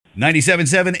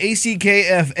97.7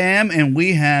 ACKFM, and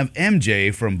we have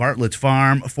MJ from Bartlett's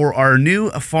Farm for our new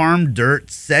Farm Dirt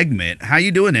segment. How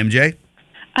you doing, MJ?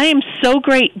 I am so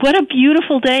great. What a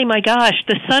beautiful day. My gosh,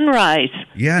 the sunrise.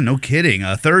 Yeah, no kidding.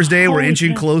 Thursday, we're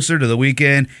inching closer to the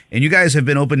weekend, and you guys have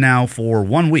been open now for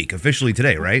 1 week, officially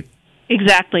today, right?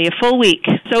 Exactly, a full week.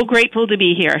 So grateful to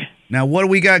be here. Now, what do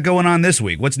we got going on this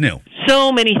week? What's new?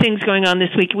 So many things going on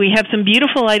this week. We have some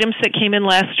beautiful items that came in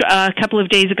last couple of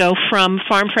days ago from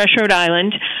Farm Fresh Rhode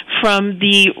Island, from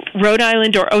the Rhode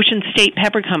Island or Ocean State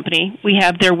Pepper Company. We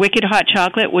have their Wicked Hot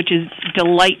Chocolate, which is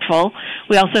delightful.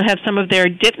 We also have some of their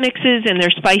dip mixes and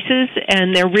their spices,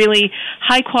 and they're really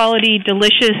high-quality,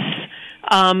 delicious,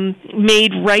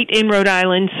 made right in Rhode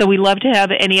Island, so we love to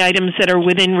have any items that are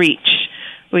within reach.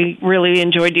 We really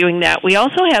enjoy doing that. We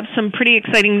also have some pretty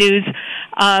exciting news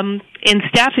in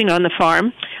staffing on the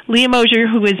farm. Leah Mosier,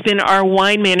 who has been our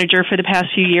wine manager for the past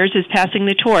few years, is passing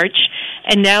the torch,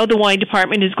 and now the wine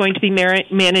department is going to be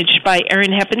managed by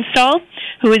Aaron Heppenstall,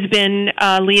 who has been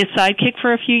Leah's sidekick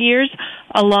for a few years,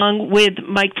 along with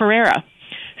Mike Ferreira.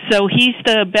 So he's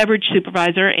the beverage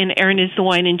supervisor, and Aaron is the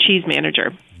wine and cheese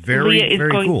manager. Very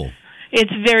cool.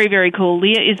 It's very, very cool.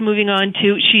 Leah is moving on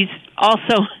to,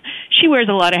 she wears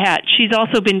a lot of hats. She's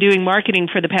also been doing marketing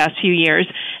for the past few years,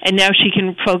 and now she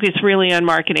can focus really on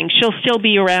marketing. She'll still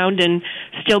be around and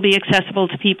still be accessible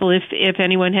to people if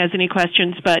anyone has any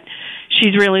questions, but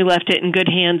she's really left it in good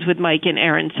hands with Mike and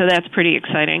Aaron, so that's pretty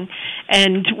exciting.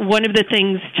 And one of the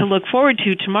things to look forward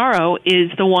to tomorrow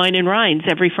is the Wine and Rinds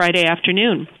every Friday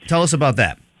afternoon. Tell us about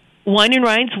that. Wine and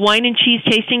Rinds, wine and cheese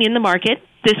tasting in the market.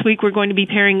 This week we're going to be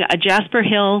pairing a Jasper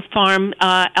Hill Farm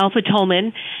Alpha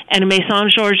Tolman and a Maison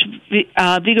Georges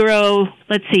Vigoureux,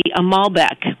 a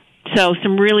Malbec. So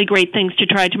some really great things to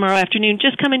try tomorrow afternoon.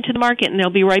 Just come into the market, and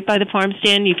they'll be right by the farm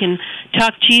stand. You can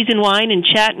talk cheese and wine and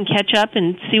chat and catch up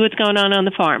and see what's going on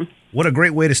the farm. What a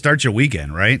great way to start your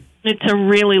weekend, right? It's a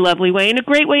really lovely way, and a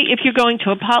great way if you're going to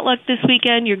a potluck this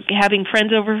weekend, you're having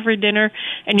friends over for dinner,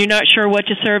 and you're not sure what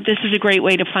to serve. This is a great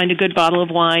way to find a good bottle of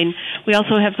wine. We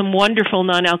also have some wonderful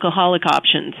non-alcoholic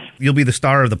options. You'll be the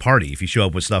star of the party if you show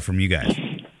up with stuff from you guys.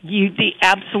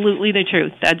 Absolutely the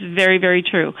truth. That's very, very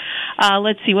true.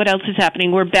 Let's see what else is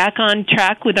happening. We're back on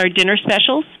track with our dinner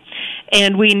specials.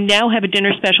 And we now have a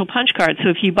dinner special punch card. So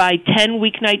if you buy 10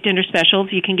 weeknight dinner specials,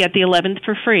 you can get the 11th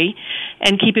for free.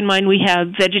 And keep in mind, we have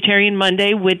Vegetarian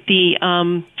Monday with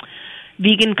the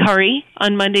vegan curry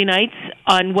on Monday nights.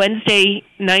 On Wednesday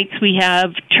nights, we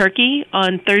have turkey.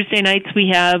 On Thursday nights,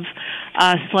 we have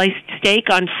sliced steak.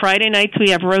 On Friday nights, we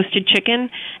have roasted chicken.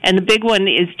 And the big one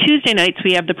is Tuesday nights,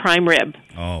 we have the prime rib.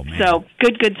 Oh, man. So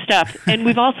good stuff. And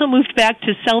we've also moved back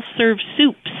to self-serve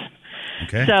soups.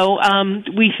 Okay. So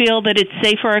we feel that it's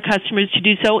safe for our customers to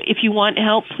do so. If you want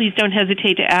help, please don't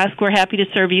hesitate to ask. We're happy to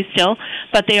serve you still,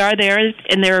 but they are there,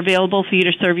 and they're available for you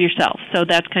to serve yourself. So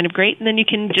that's kind of great. And then you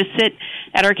can just sit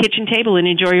at our kitchen table and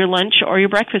enjoy your lunch or your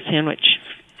breakfast sandwich.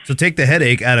 So take the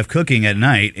headache out of cooking at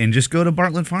night and just go to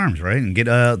Bartlett Farms, right, and get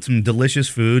some delicious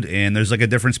food, and there's like a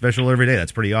different special every day.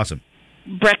 That's pretty awesome.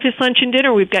 Breakfast, lunch, and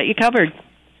dinner, we've got you covered.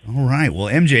 All right. Well,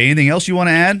 MJ, anything else you want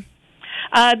to add?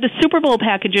 The Super Bowl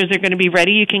packages are going to be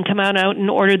ready. You can come out and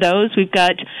order those. We've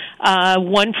got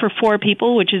one for 4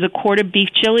 people, which is a quart of beef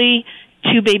chili,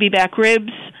 2 baby back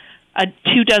ribs,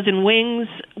 2 dozen wings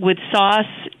with sauce,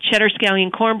 cheddar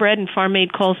scallion cornbread, and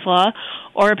farm-made coleslaw,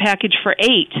 or a package for 8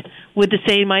 with the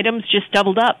same items, just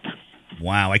doubled up.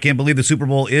 Wow, I can't believe the Super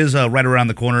Bowl is right around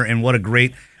the corner, and what a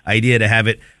great idea to have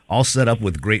it all set up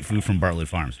with great food from Bartlett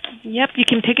Farms. Yep, you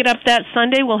can pick it up that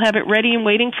Sunday. We'll have it ready and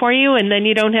waiting for you, and then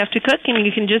you don't have to cook, and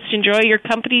you can just enjoy your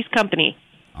company's company.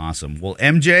 Awesome. Well,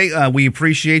 MJ, we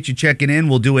appreciate you checking in.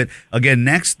 We'll do it again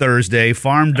next Thursday.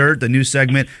 Farm Dirt, the new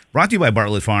segment, brought to you by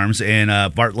Bartlett Farms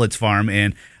and Bartlett's Farm,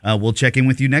 and we'll check in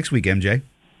with you next week, MJ.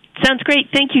 Sounds great.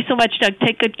 Thank you so much, Doug.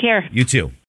 Take good care. You too.